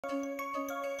Welcome.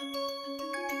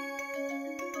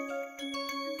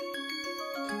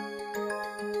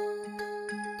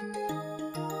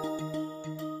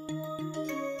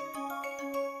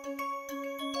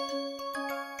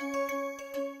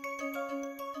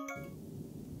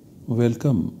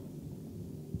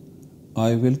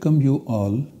 I welcome you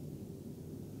all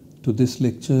to this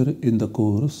lecture in the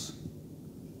course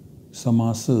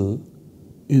Samasa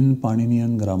in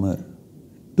Paninian Grammar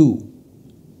 2.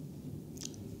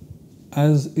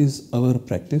 As is our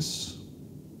practice,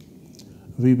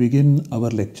 we begin our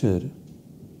lecture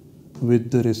with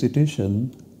the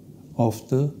recitation of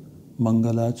the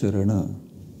Mangala Charana.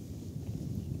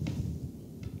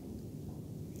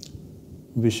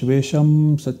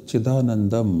 Vishvesham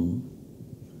Satchidanandam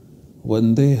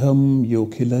Vandeham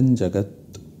Yokhilan Jagat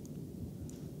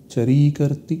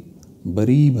Charikarti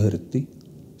Baribharti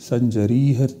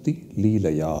Sanjariharti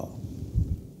Leelaya.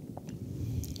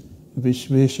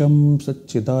 Vishvesham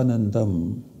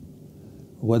Satchidanandam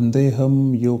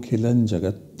Vandeham Yokhilan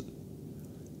Jagat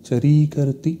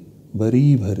Charikarti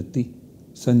Baribharti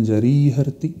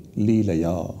Sanjariharti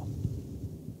Leelaya.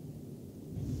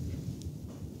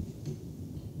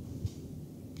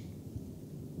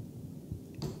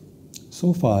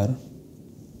 So far,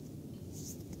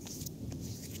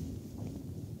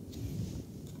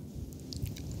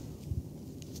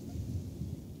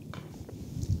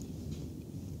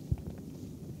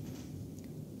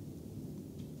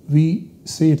 we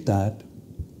said that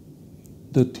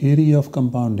the theory of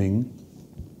compounding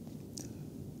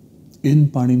in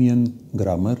Paninian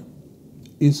grammar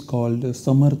is called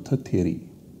Samartha theory.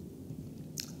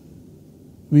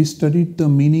 We studied the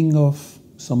meaning of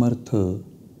Samartha,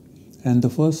 and the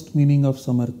first meaning of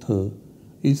Samartha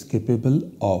is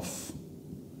capable of.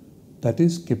 That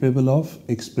is, capable of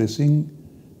expressing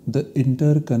the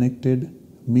interconnected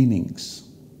meanings.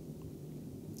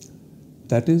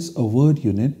 That is a word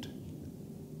unit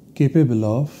capable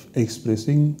of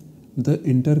expressing the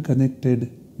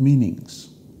interconnected meanings.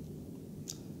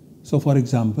 So, for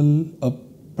example, a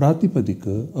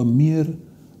pratipadika, a mere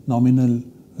nominal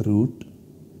root,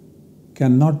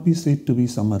 cannot be said to be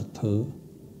Samartha,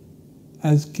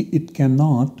 as it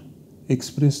cannot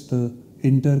express the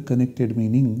interconnected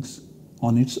meanings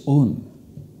on its own.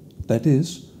 That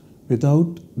is,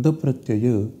 without the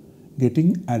pratyaya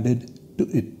getting added to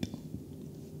it.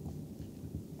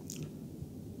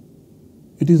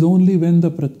 It is only when the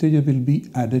pratyaya will be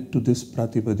added to this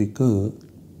pratipadika,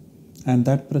 and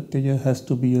that pratyaya has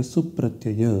to be a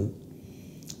supratyaya,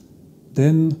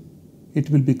 then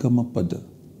it will become a pada.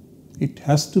 It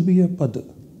has to be a pada.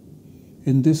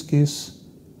 In this case,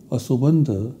 a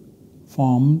subandha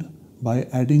formed by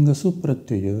adding a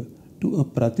supratyaya to a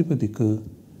pratipadika,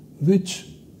 which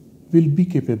will be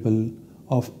capable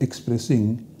of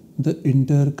expressing the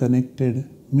interconnected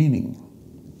meaning.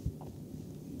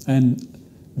 And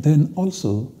then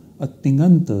also a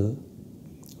tinganta,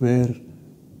 where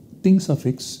ting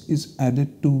suffix is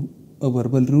added to a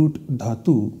verbal root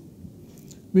dhatu,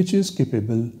 which is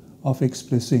capable of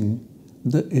expressing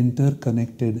the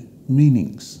interconnected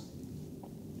meanings.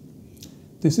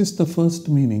 This is the first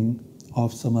meaning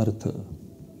of Samartha.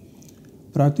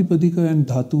 Pratipadika and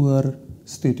Dhatu are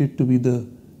stated to be the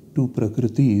two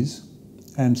prakritis,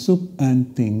 and Sup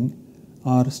and Ting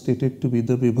are stated to be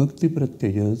the Vibhakti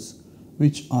Pratyayas,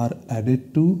 which are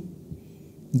added to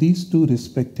these two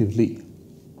respectively.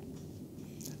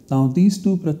 Now these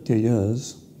two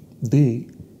Pratyayas, they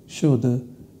show the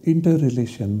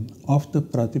interrelation of the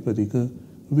Pratipadika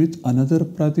with another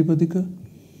Pratipadika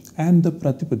and the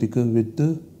Pratipadika with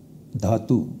the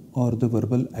Dhatu or the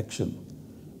verbal action.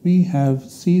 We have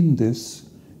seen this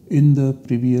in the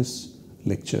previous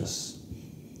lectures.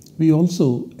 We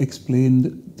also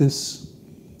explained this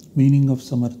meaning of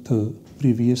Samartha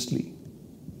previously.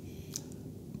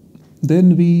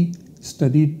 Then we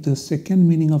studied the second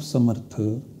meaning of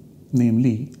Samartha,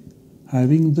 namely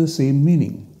having the same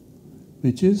meaning,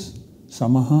 which is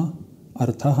Samaha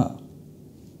Arthaha.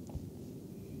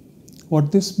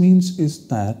 What this means is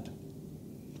that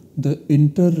the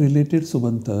interrelated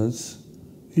subantas,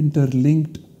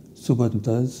 interlinked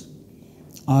subantas,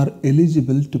 are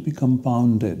eligible to be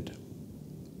compounded.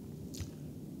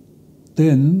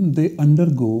 Then they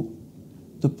undergo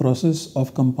the process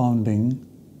of compounding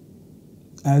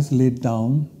as laid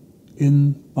down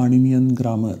in Paninian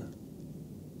grammar.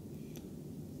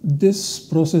 This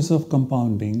process of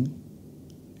compounding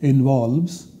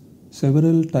involves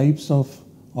several types of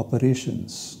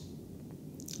operations,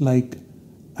 like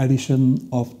addition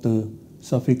of the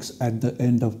suffix at the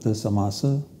end of the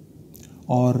samasa,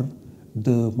 or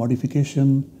the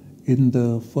modification in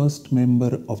the first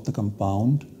member of the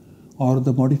compound or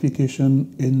the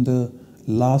modification in the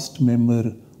last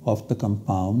member of the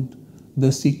compound,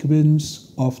 the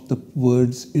sequence of the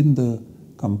words in the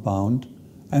compound,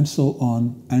 and so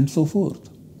on and so forth.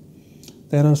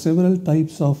 There are several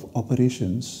types of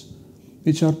operations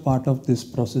which are part of this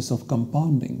process of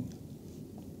compounding.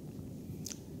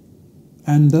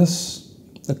 And thus,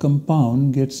 the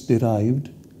compound gets derived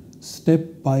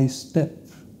step by step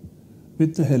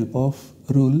with the help of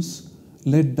rules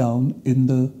laid down in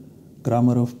the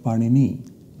grammar of Panini.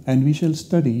 And we shall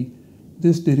study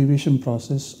this derivation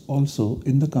process also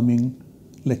in the coming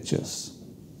lectures.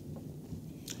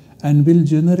 And will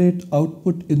generate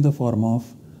output in the form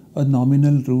of a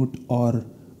nominal root or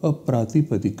a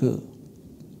pratipadika.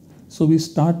 So we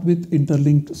start with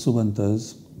interlinked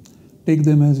subantas, take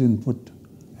them as input,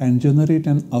 and generate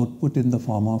an output in the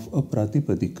form of a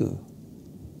pratipadika.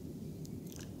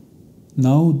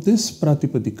 Now this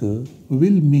pratipadika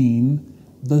will mean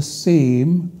the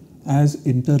same as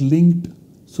interlinked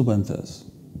subantas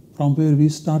from where we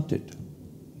started.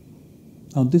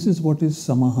 Now this is what is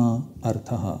samaha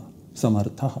arthaha,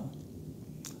 samarthaha.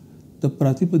 The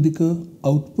pratipadika,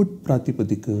 output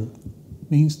pratipadika,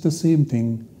 means the same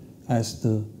thing as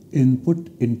the input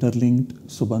interlinked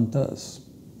subantas.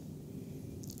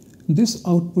 This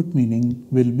output meaning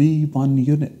will be 1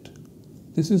 unit.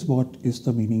 This is what is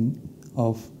the meaning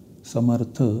of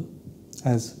samartha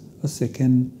as a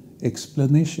second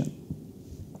explanation.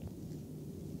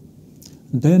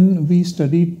 Then we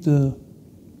studied the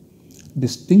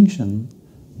distinction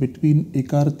between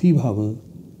ekārthībhāva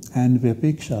and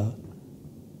vyapeksha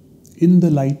in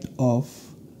the light of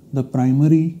the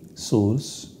primary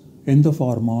source in the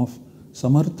form of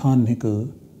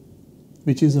samarthanika,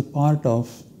 which is a part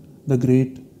of the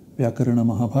great Vyakarana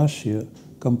Mahabhashya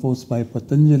composed by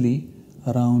Patanjali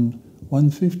around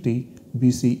 150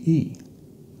 BCE.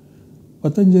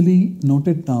 Patanjali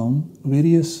noted down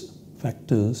various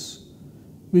factors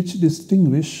which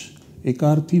distinguish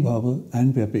ekārthībhāva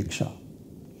and vyapeksha.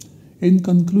 In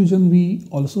conclusion, we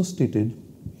also stated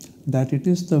that it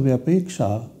is the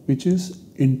vyapeksha which is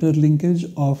interlinkage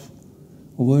of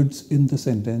words in the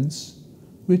sentence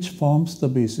which forms the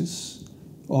basis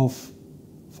of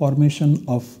formation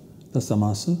of the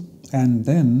samasa, and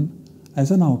then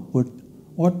as an output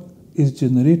what is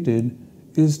generated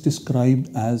is described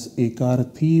as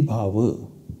ekārthībhāva.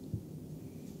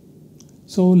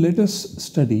 So let us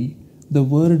study the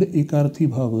word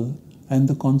ekārthībhāva and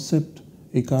the concept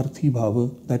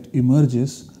ekārthībhāva that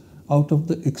emerges out of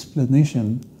the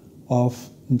explanation of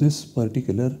this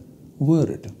particular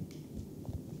word.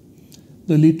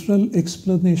 The literal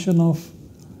explanation of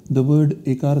the word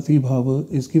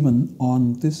ekārthībhāva is given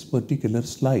on this particular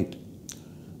slide.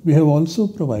 We have also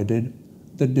provided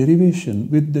the derivation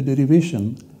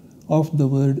of the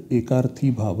word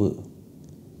ekārthībhāva.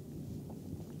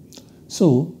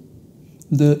 So,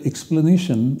 the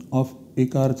explanation of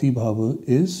ekārthībhāva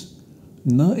is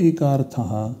na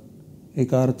ekārthaha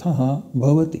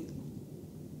bhavati.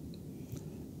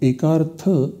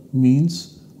 Ekārtha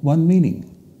means one meaning.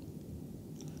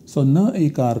 So, na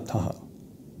ekārthaha,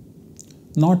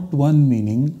 not one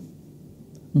meaning,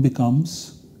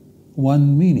 becomes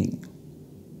one meaning.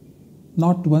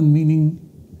 Not one meaning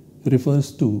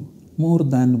refers to more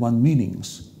than one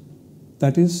meanings,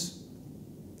 that is,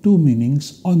 two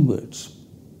meanings onwards.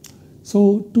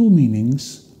 So, two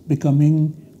meanings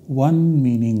becoming one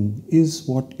meaning is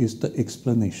what is the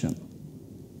explanation.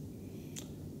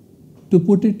 To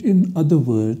put it in other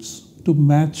words, to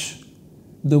match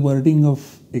the wording of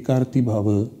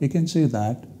ekārthībhāva, we can say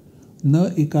that na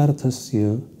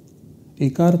ekārthasya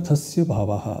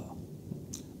bhavaha,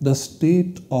 the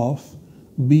state of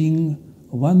being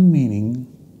one meaning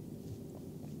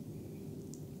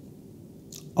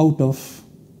out of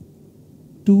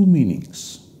two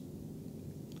meanings.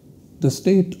 The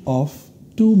state of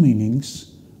two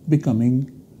meanings becoming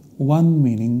one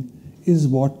meaning is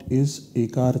what is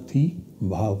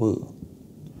ekārthībhāva.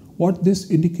 What this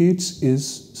indicates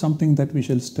is something that we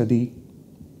shall study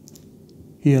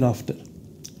hereafter.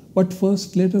 But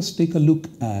first, let us take a look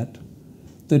at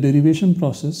the derivation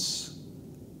process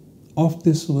of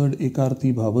this word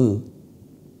ekārthībhāva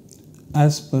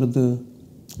as per the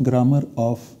grammar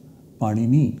of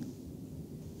Panini.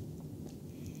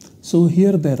 So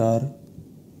here there are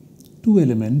two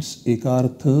elements,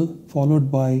 ekārtha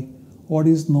followed by what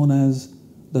is known as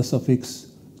the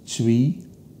suffix chvi,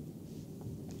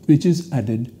 which is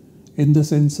added in the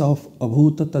sense of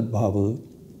abhuta tadbhava,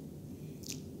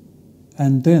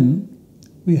 and then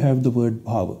we have the word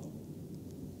bhava.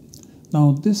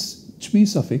 Now this chvi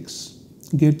suffix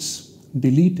gets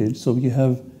deleted. So we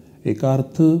have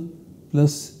ekārtha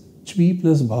plus chvi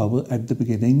plus bhava at the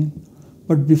beginning.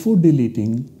 But before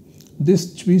deleting,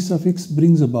 this chvi suffix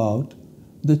brings about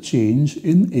the change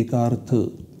in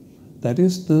ekārtha. That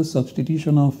is the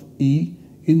substitution of e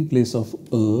in place of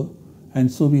a.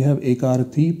 And so we have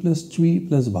ekārthi plus chvi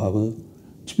plus bhava.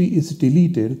 Chvi is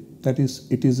deleted, that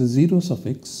is, it is a zero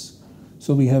suffix.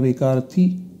 So we have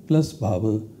ekārthi plus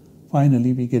bhava.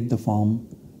 Finally, we get the form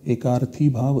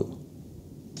ekārthībhāva.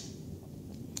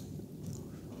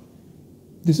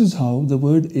 This is how the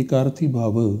word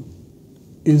ekārthībhāva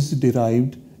is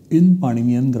derived in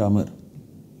Paninian grammar.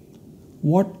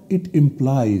 What it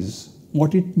implies,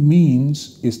 what it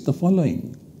means is the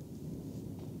following.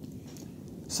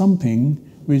 Something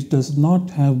which does not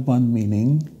have one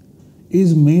meaning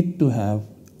is made to have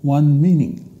one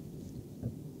meaning.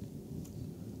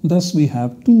 Thus we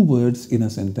have two words in a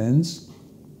sentence.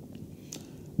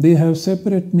 They have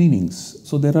separate meanings,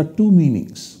 so there are two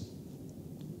meanings.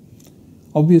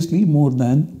 Obviously more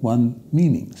than one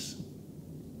meanings.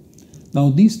 Now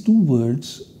these two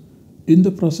words in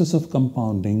the process of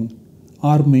compounding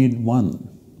are made one.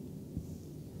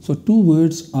 So two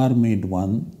words are made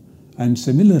one, and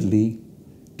similarly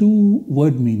two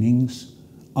word meanings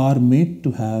are made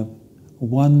to have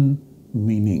one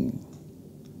meaning.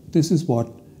 This is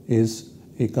what is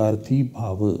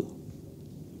ekārthībhāva.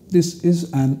 This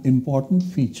is an important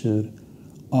feature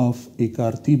of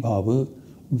ekārthībhāva,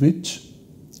 which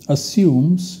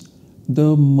assumes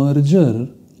the merger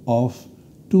of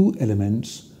two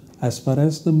elements as far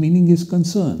as the meaning is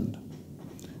concerned,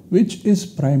 which is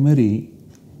primary,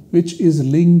 which is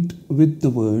linked with the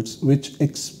words which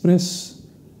express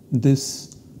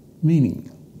this meaning.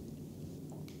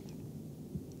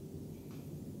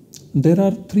 There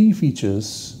are three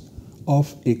features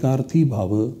of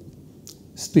ekārthībhāva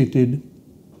stated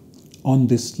on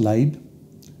this slide.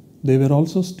 They were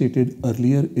also stated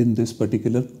earlier in this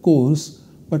particular course,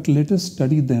 but let us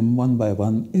study them one by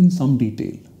one in some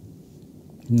detail.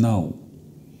 Now,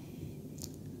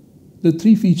 the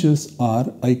three features are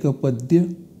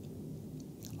aikapadya,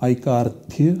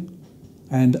 ekārthya,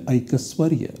 and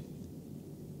aikasvarya.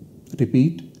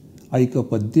 Repeat,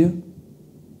 aikapadya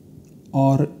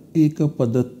or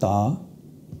ekapadata,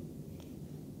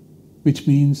 which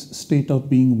means state of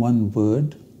being one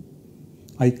word,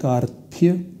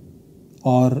 ekārthya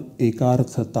or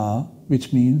ekārthata,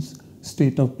 which means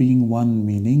state of being one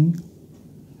meaning,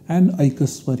 and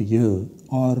aikasvarya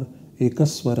or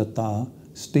ekasvarata,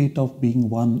 state of being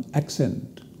one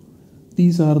accent.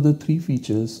 These are the three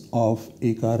features of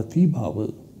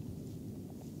ekārthībhāva.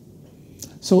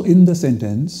 So in the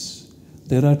sentence,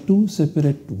 there are two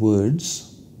separate words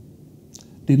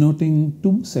denoting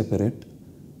two separate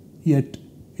yet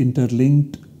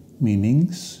interlinked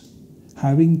meanings,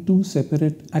 having two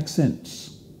separate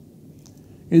accents.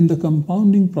 In the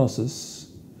compounding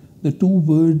process, the two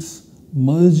words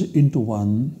merge into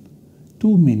one,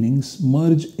 two meanings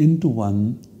merge into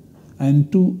one,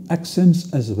 and two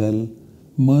accents as well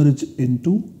merge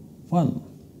into one,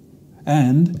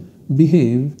 and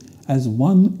behave as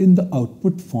one in the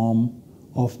output form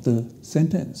of the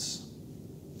sentence.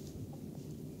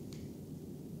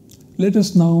 Let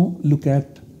us now look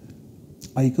at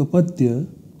aikapadya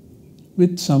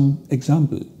with some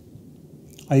example.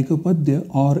 Aikapadya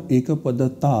or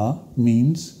ekapadata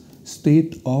means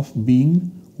state of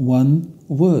being one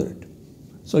word.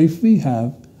 So if we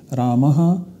have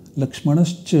Ramaha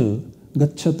Lakshmanascha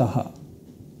Gacchataha,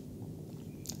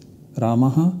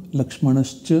 Ramaha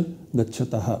Lakshmanascha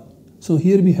Gacchataha. So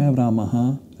here we have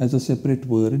Ramaha as a separate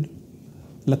word,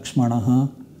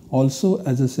 Lakshmanaha also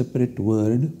as a separate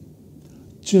word,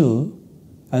 Cha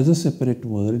as a separate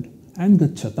word, and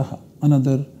Gacchataha,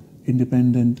 another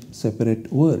independent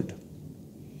separate word.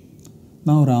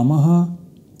 Now Ramaha,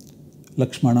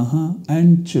 Lakshmanaha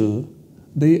and Cha,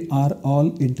 they are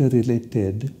all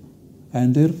interrelated,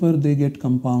 and therefore they get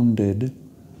compounded,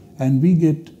 and we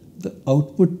get the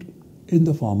output in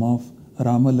the form of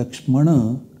Rama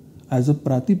Lakshmana as a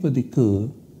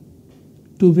pratipadika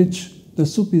to which the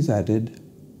sup is added,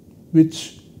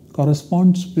 which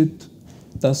corresponds with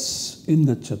tas in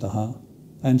Gacchataha,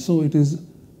 and so it is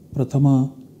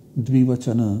Prathama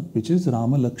Dvivachana, which is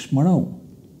Rama Lakshmana.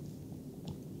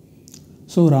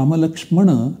 So Rama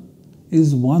Lakshmana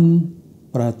is one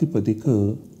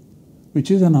pratipadika,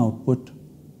 which is an output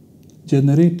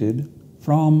generated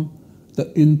from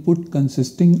the input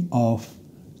consisting of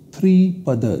three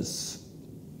padas.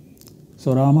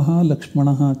 So Ramaha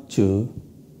Lakshmanaha Cha,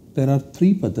 there are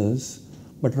three padas,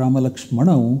 but Rama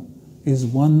Lakshmana is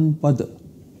one pada.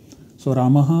 So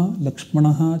Ramaha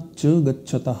Lakshmanaha Cha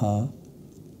Gacchataha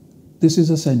this is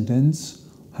a sentence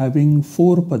having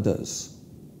 4 padas.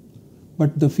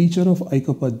 But the feature of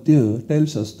Aikapadya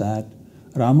tells us that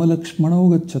Rama Lakshmanau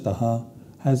Gacchataha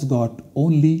has got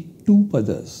only 2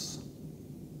 padas.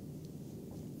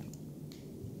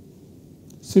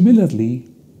 Similarly,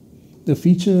 the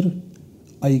feature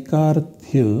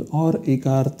ekārthībhāva or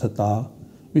ekārthata,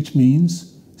 which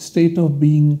means state of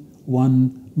being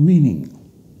one meaning.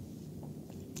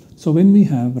 So when we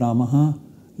have Ramaha,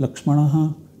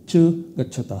 Lakshmanaha, Cha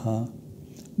Gacchataha,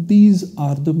 these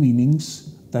are the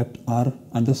meanings that are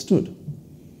understood.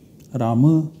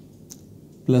 Rama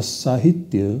plus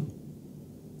Sahitya,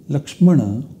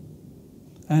 Lakshmana,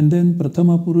 and then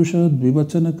Prathama Purusha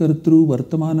Dvivachana Kartru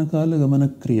Vartamana Kala Gamana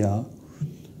Kriya.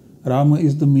 Rama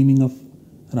is the meaning of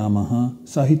Ramaha,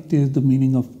 Sahitya is the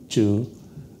meaning of Cha,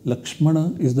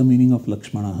 Lakshmana is the meaning of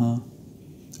Lakshmanaha,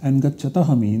 and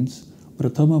Gacchataha means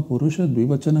Prathama Purusha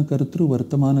Dvivachana Kartru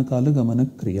Vartamana Kala Gamana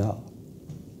Kriya.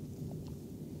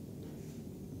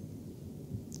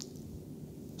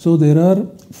 So there are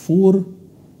 4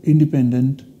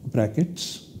 independent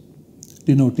brackets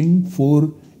denoting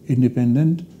 4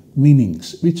 independent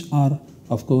meanings, which are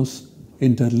of course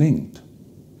interlinked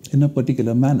in a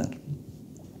particular manner.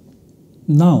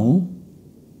 Now,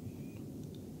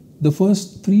 the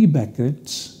first 3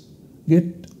 brackets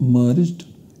get merged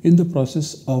in the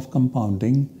process of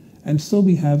compounding, and so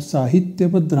we have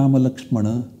Sahityavad Rama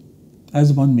Lakshmana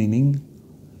as one meaning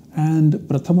and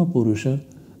Prathama Purusha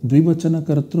Dvivachana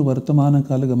Kartru Vartamana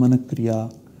Kala Gamana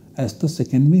Kriya as the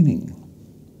second meaning.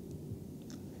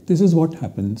 This is what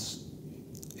happens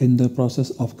in the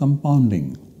process of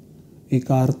compounding.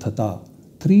 Ekārthata,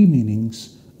 3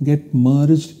 meanings get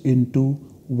merged into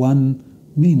one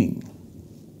meaning.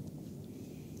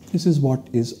 This is what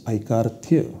is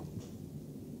ekārthya.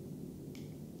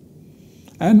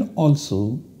 And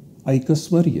also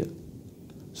Aikasvarya.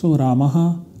 So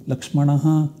Ramaha,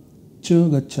 Lakshmanaha, Cha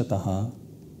Gacchataha.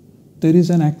 There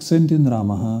is an accent in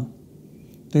Ramaha,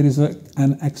 there is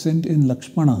an accent in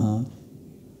Lakshmanaha,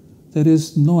 there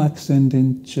is no accent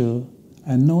in Cha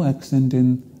and no accent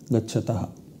in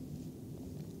Gacchataha.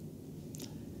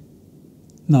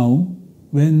 Now,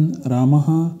 when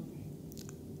Ramaha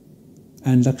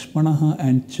and Lakshmanaha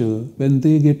and Cha, when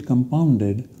they get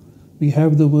compounded, we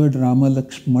have the word Rama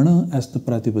Lakshmana as the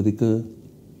Pratipadika,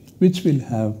 which will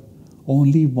have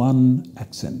only one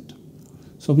accent.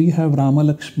 So we have Rama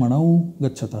Lakshmanau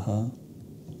Gacchataha,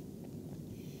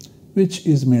 which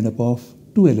is made up of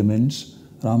 2 elements,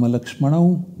 Rama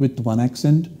Lakshmanau with one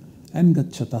accent and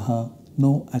Gacchataha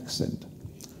no accent.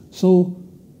 So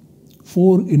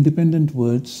 4 independent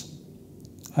words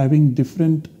having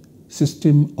different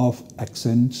system of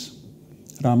accents,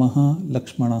 Ramaha,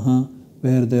 Lakshmanaha,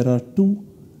 where there are 2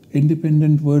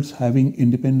 independent words having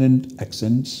independent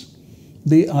accents,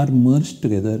 they are merged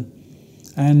together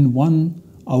and one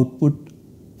output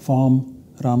form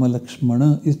Rama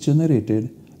Lakshmana is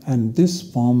generated, and this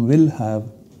form will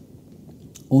have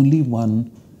only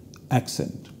one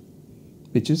accent,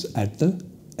 which is at the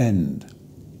end.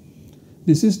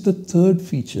 This is the third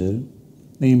feature,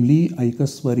 namely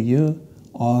Aikasvarya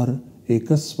or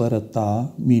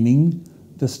Ekasvarata, meaning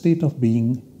the state of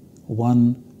being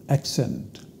one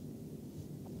accent.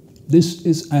 This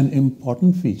is an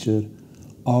important feature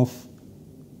of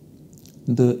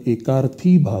the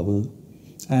ekārthībhāva,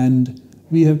 and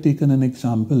we have taken an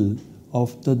example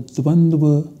of the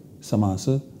Dvandva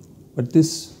Samasa, but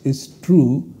this is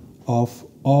true of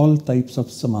all types of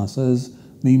samasas,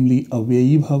 namely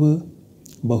Avyayibhava,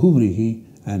 Bahuvrihi,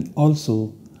 and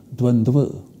also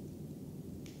Dvandva.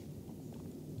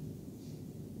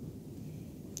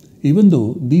 Even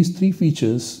though these 3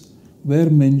 features were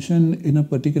mentioned in a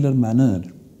particular manner,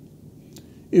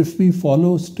 if we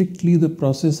follow strictly the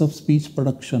process of speech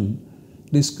production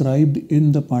described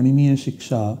in the Paniniya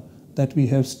Shiksha that we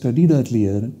have studied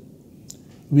earlier,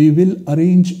 we will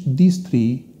arrange these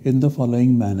 3 in the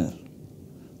following manner.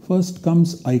 First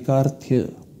comes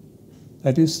Aikarthya,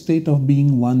 that is state of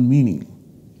being one meaning,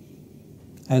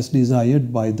 as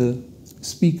desired by the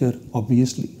speaker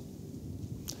obviously.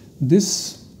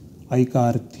 This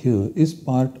Aikarthya is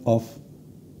part of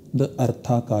the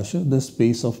Arthakasha, the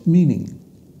space of meaning.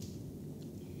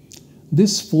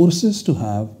 This forces to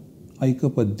have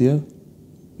Aikapadya,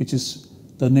 which is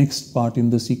the next part in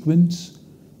the sequence,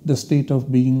 the state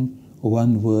of being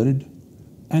one word,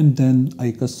 and then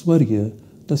Aikasvarya,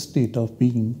 the state of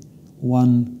being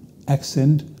one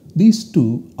accent. These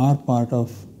 2 are part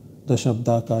of the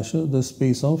Shabdakasha, the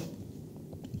space of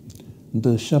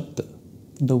the Shabda,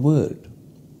 the word.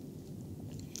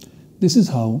 This is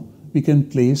how we can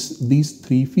place these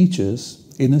 3 features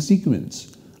in a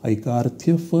sequence.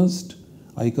 Ekārthya first,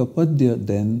 Ekapadya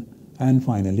then, and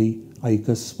finally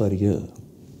Ekasvarya.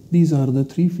 These are the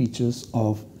three features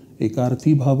of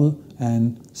ekārthībhāva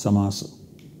and samasa.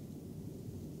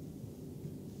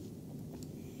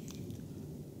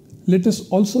 Let us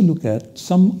also look at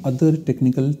some other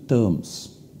technical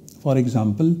terms. For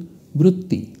example,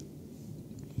 vritti.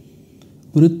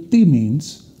 Vritti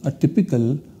means a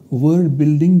typical word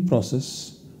building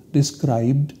process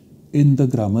described in the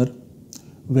grammar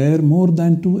where more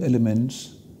than two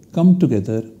elements come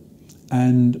together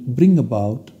and bring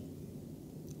about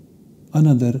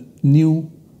another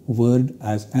new word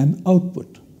as an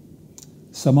output.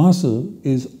 Samasa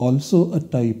is also a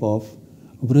type of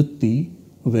vritti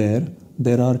where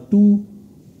there are two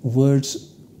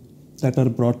words that are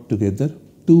brought together,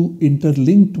 two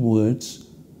interlinked words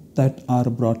that are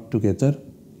brought together,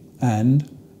 and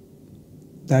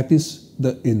that is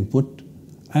the input,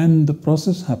 and the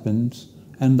process happens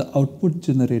and the output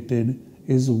generated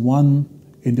is one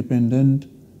independent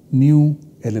new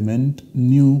element,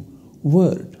 new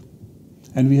word.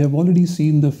 And we have already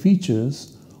seen the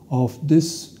features of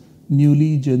this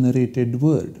newly generated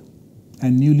word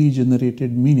and newly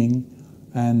generated meaning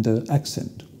and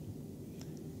accent.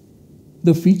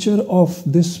 The feature of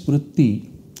this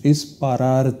vritti is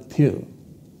pararthya.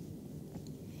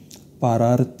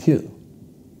 Pararthya.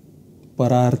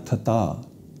 Pararthata.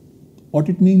 What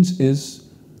it means is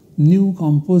new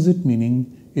composite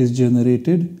meaning is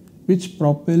generated which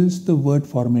propels the word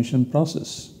formation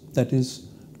process, that is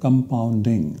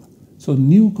compounding. So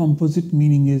new composite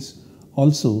meaning is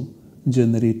also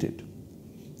generated.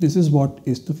 This is what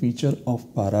is the feature of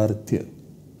pararthya.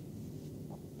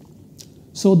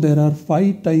 So there are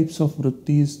 5 types of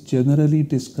vrittis generally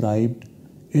described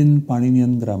in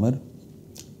Paninian grammar: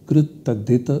 Krit,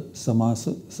 Tadhita,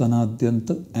 Samasa,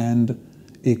 Sanadyanta and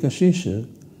Ekashesha,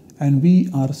 and we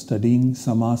are studying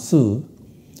Samasa,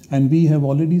 and we have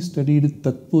already studied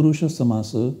Tatpurusha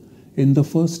Samasa in the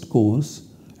first course,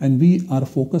 and we are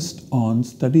focused on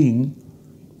studying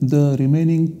the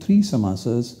remaining 3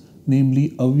 samasas,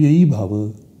 namely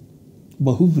Avyayibhava,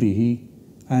 Bahuvrihi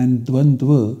and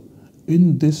Dvandva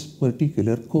in this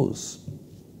particular course.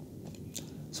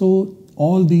 So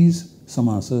all these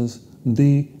samasas,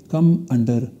 they come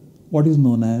under what is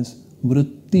known as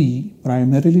vritti,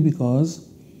 primarily because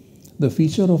the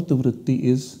feature of the vritti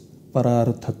is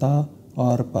pararthata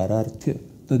or pararthya,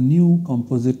 the new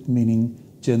composite meaning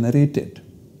generated.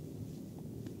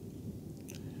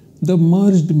 The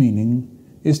merged meaning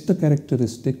is the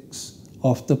characteristics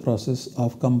of the process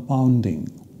of compounding.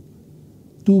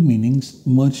 Two meanings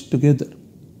merged together.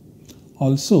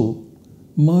 Also,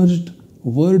 merged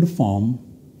word form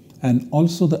and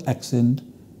also the accent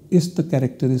is the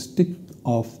characteristic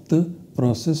of the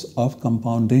process of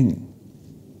compounding.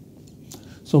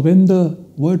 So when the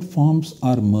word forms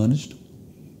are merged,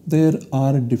 there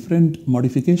are different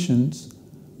modifications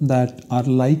that are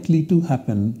likely to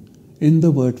happen in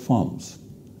the word forms,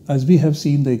 as we have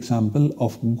seen the example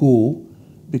of go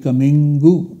becoming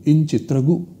gu in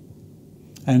chitragu,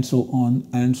 and so on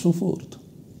and so forth.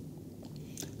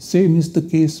 Same is the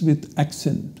case with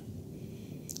accent.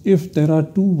 If there are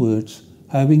two words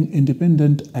having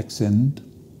independent accent,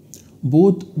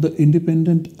 both the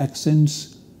independent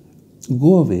accents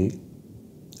go away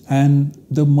and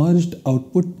the merged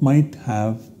output might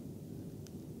have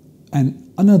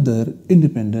another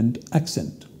independent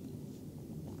accent.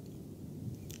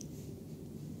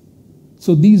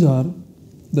 So these are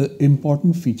the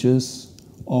important features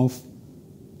of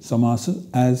samasa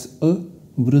as a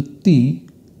vritti,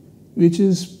 which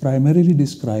is primarily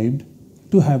described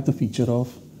to have the feature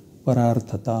of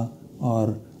pararthata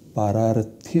or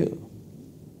pararthya.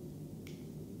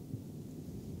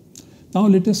 Now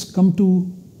let us come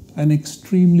to an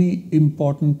extremely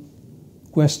important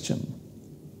question,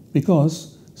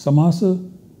 because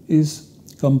samasa is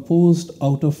composed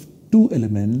out of two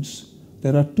elements.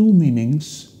 There are two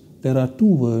meanings, there are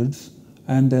two words,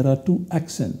 and there are two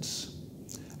accents,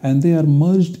 and they are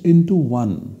merged into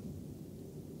one.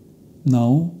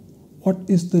 Now, what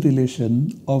is the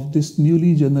relation of this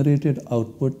newly generated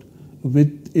output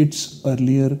with its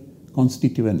earlier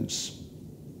constituents?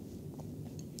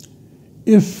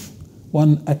 If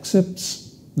one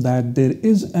accepts that there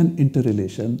is an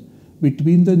interrelation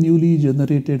between the newly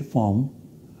generated form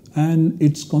and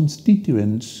its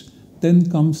constituents,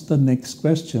 then comes the next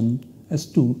question as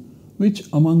to which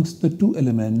amongst the two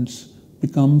elements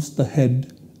becomes the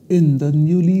head in the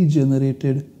newly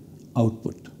generated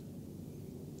output.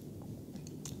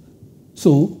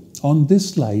 So, on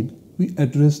this slide, we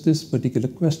address this particular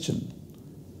question.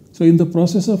 So, in the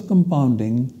process of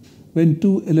compounding, when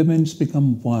two elements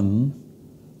become one,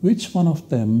 which one of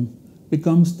them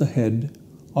becomes the head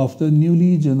of the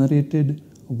newly generated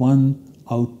one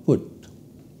output?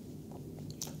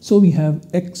 So we have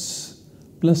x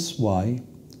plus y,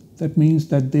 that means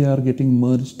that they are getting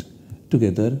merged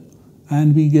together,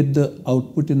 and we get the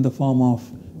output in the form of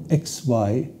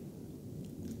xy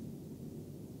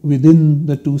within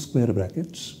the two square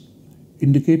brackets,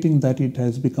 indicating that it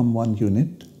has become one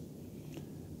unit.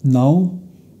 Now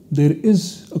there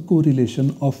is a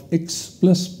correlation of x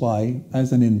plus y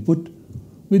as an input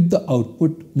with the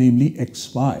output, namely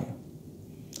xy.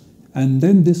 And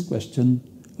then this question,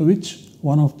 which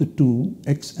one of the two,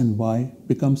 x and y,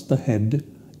 becomes the head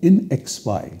in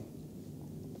xy?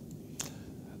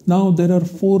 Now there are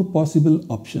four possible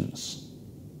options.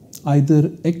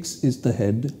 Either x is the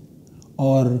head,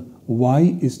 or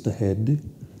y is the head,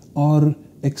 or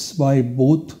xy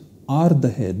both are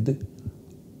the head,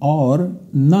 or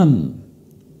none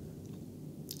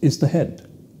is the head.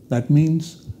 That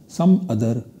means some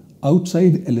other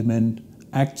outside element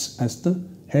acts as the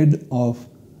head of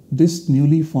this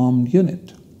newly formed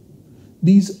unit.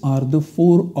 These are the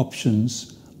four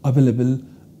options available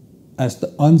as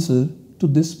the answer to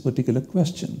this particular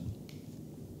question.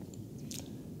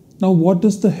 Now, what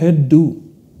does the head do?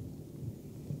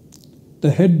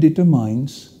 The head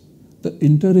determines the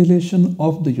interrelation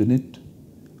of the unit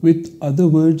with other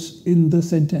words in the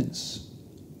sentence.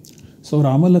 So,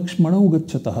 Rama Lakshmanau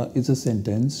Gacchataha is a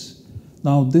sentence.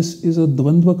 Now, this is a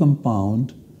Dvandva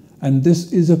compound, and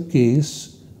this is a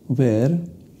case where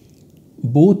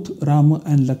both Rama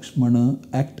and Lakshmana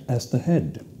act as the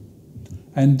head.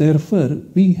 And therefore,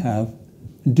 we have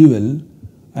dual,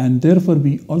 and therefore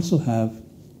we also have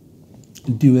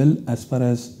dual as far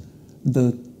as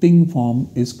the thing form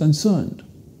is concerned.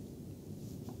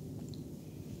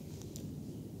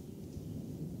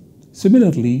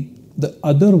 Similarly, the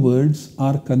other words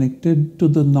are connected to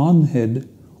the non-head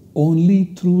only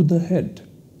through the head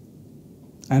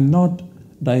and not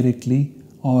directly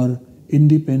or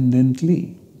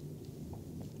independently.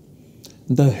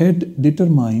 The head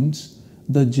determines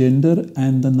the gender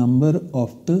and the number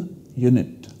of the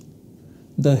unit.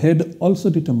 The head also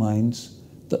determines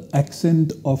the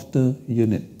accent of the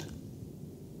unit.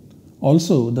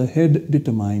 Also, the head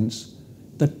determines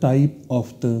the type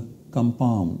of the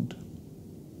compound.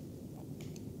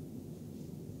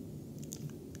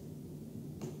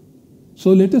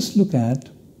 So let us look at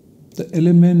the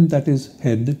element that is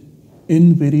head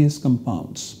in various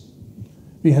compounds.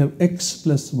 We have x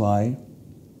plus y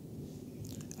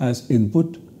as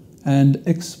input and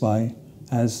xy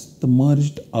as the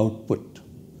merged output.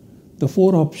 The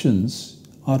four options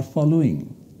are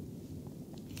following.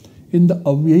 In the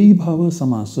ekārthībhāva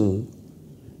samasa,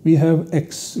 we have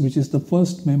x, which is the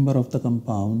first member of the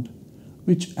compound,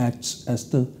 which acts as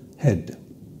the head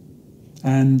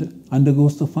and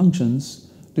undergoes the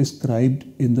functions described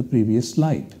in the previous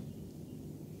slide.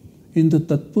 In the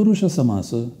tatpurusha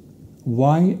samasa,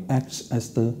 y acts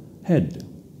as the head.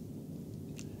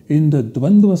 In the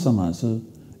dvandva samasa,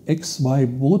 x, y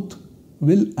both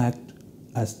will act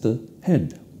as the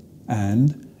head.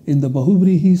 And in the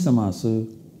bahuvrihi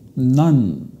samasa,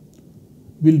 none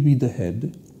will be the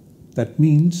head. That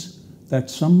means that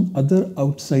some other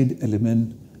outside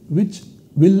element which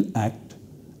will act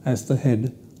as the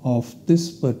head of this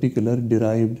particular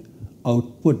derived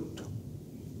output.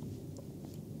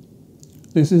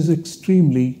 This is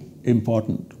extremely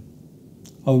important.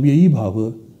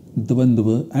 Ekārthībhāva,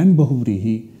 Dvandva and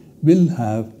Bahuvrihi will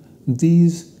have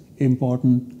these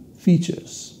important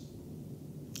features.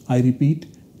 I repeat,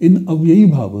 in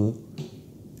ekārthībhāva,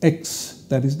 x,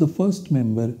 that is the first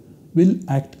member, will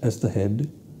act as the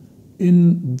head.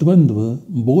 In Dvandva,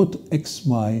 both x,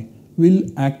 y will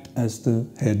act as the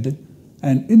head,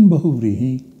 and in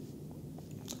Bahuvrihi,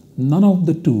 none of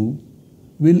the two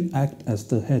will act as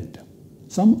the head.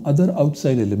 Some other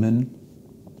outside element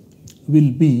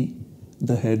will be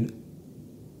the head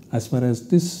as far as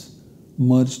this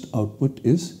merged output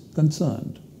is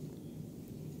concerned.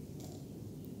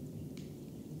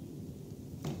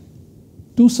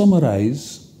 To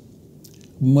summarize,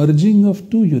 merging of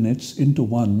two units into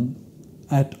one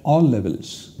at all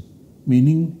levels,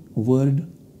 meaning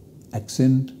word,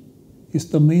 accent, is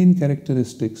the main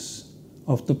characteristics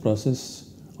of the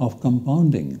process of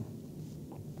compounding.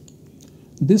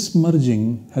 This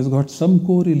merging has got some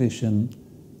correlation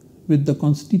with the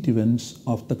constituents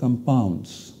of the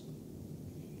compounds.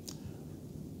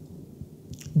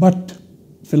 But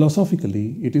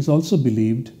philosophically, it is also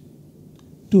believed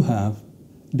to have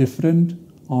different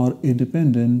or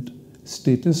independent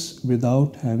status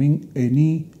without having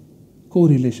any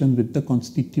correlation with the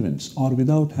constituents or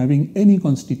without having any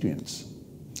constituents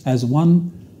as one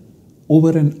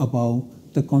over and above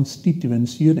the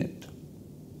constituents unit,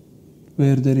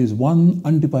 where there is one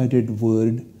undivided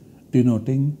word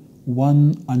denoting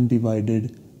one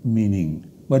undivided meaning.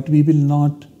 But we will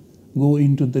not go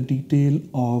into the detail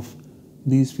of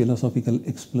these philosophical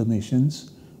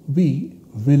explanations. We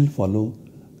will follow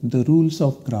the rules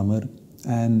of grammar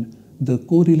and the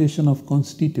correlation of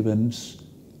constituents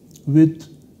with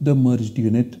the merged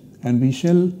unit, and we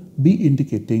shall be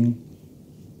indicating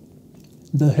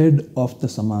the head of the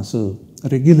samasa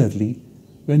regularly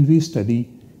when we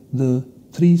study the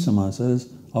three samasas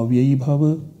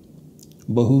avyayibhava,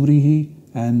 bahuvrihi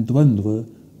and dvandva,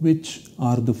 which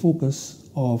are the focus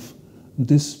of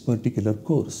this particular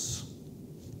course.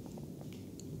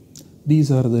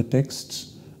 These are the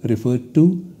texts referred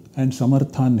to, and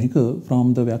Samarthanika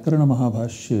from the Vyakarana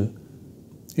Mahabhashya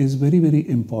is very, very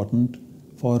important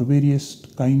for various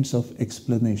kinds of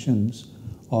explanations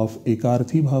of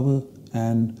ekārthībhāva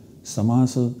and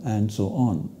samasa and so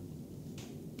on.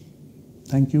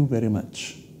 Thank you very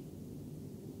much.